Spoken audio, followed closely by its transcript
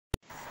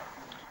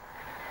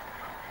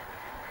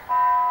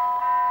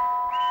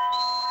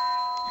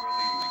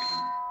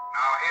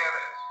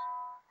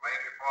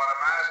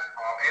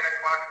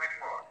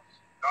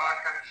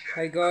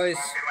Hey guys,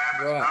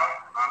 right,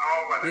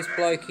 this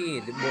bloke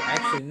here, well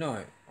actually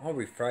no, I'll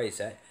rephrase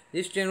that.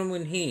 This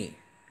gentleman here,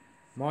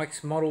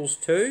 Mike's Models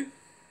 2,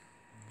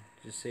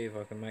 just see if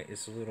I can make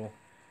this a little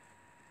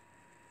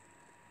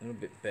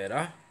bit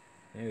better.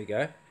 There we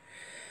go.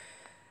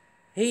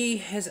 He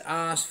has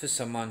asked for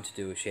someone to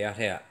do a shout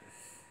out,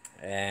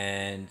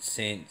 and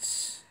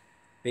since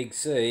Big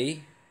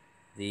C,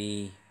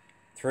 the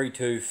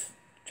 3-tooth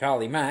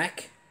Charlie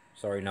Mac,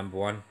 sorry number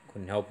one,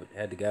 couldn't help it,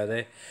 had to go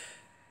there,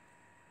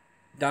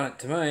 done it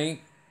to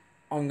me,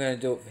 I'm going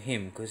to do it for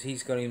him because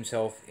he's got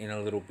himself in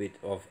a little bit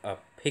of a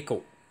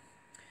pickle.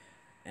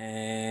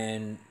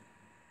 And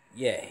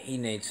yeah, he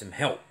needs some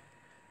help.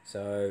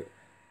 So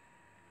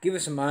give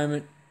us a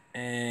moment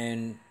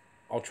and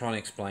I'll try and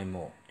explain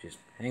more. Just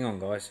hang on,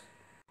 guys.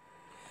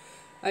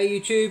 Hey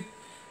YouTube.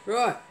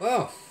 Right,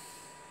 well,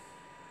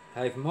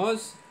 hey from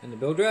Oz and the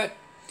Build Rat.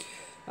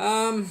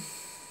 Jeez.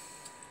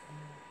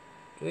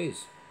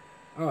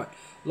 Alright,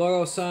 like I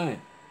was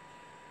saying,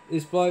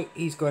 this bloke,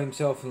 he's got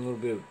himself in a little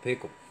bit of a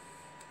pickle.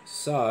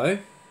 So,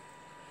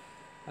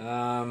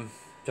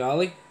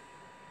 Charlie,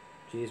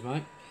 cheers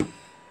mate,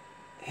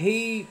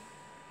 he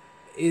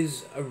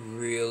is a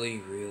really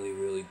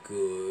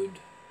good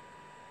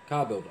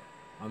car builder.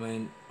 I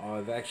mean,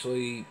 I've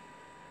actually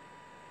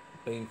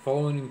been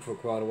following him for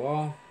quite a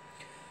while.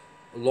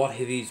 A lot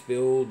of his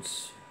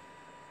builds,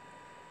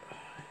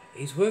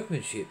 his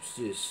workmanship's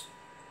just,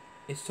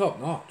 it's top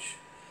notch.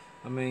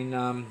 I mean,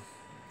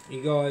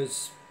 you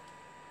guys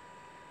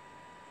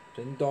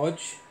didn't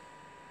Dodge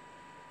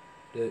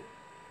that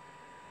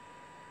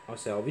I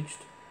salvaged.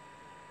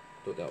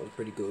 Thought that was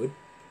pretty good.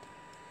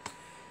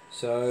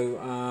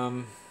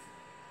 So,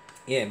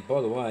 yeah,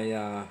 by the way,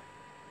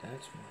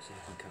 that's my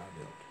second car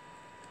build.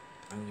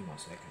 Only my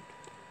second.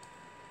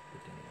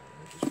 But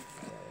anyway,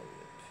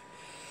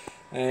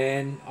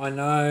 and I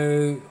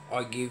know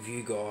I give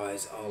you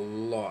guys a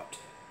lot,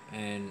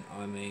 and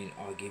I mean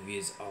I give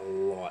you a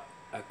lot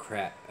of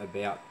crap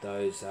about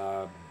those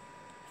oh,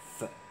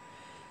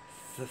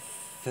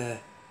 I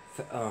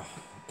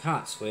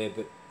can't swear,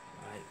 but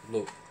hey,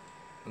 look,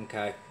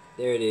 okay,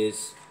 there it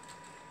is.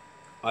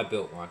 I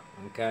built one,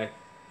 okay,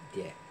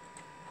 yeah,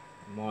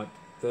 my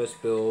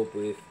first build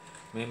with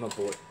me and my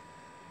boy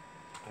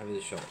over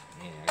the shop.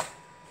 Yeah.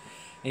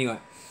 Anyway,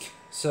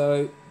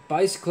 so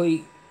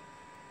basically,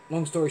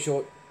 long story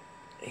short,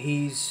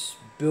 he's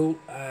built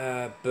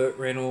Burt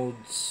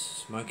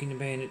Reynolds Smoking the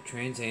Bandit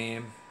Trans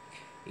Am.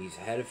 He's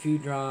had a few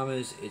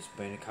dramas. It's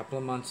been a couple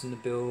of months in the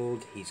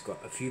build. He's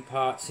got a few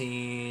parts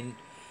in,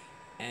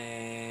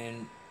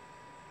 and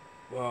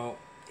well,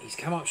 he's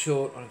come up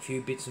short on a few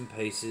bits and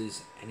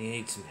pieces, and he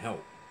needs some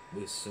help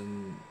with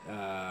some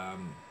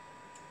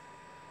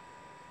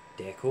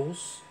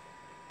decals,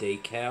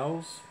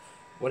 decals,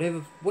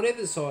 whatever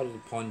side of the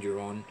pond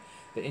you're on.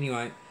 But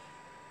anyway,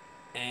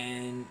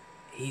 and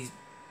he's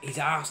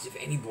asked if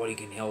anybody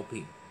can help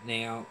him.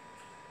 Now,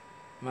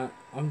 mate,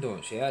 I'm doing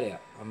a shout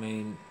out. I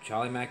mean,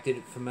 Charlie Mac did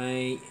it for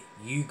me.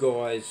 You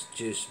guys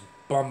just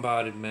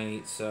bombarded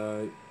me.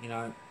 So, you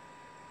know,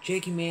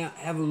 check him out,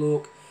 have a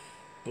look.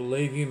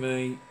 Believe you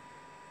me,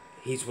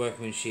 his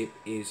workmanship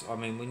is, I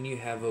mean, when you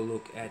have a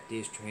look at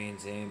this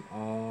Trans Am,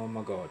 oh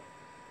my god.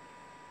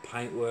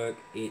 Paintwork,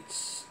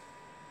 it's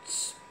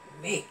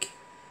slick.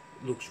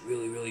 It looks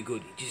really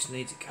good. It just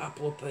needs a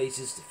couple of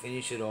pieces to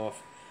finish it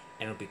off,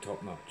 and it'll be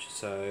top notch.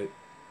 So,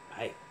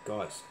 hey,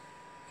 guys,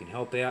 you can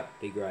help out,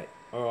 be great.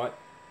 Alright,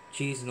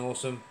 cheers and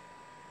awesome.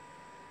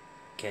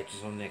 Catch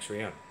us on the next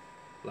round.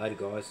 Later,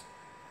 guys.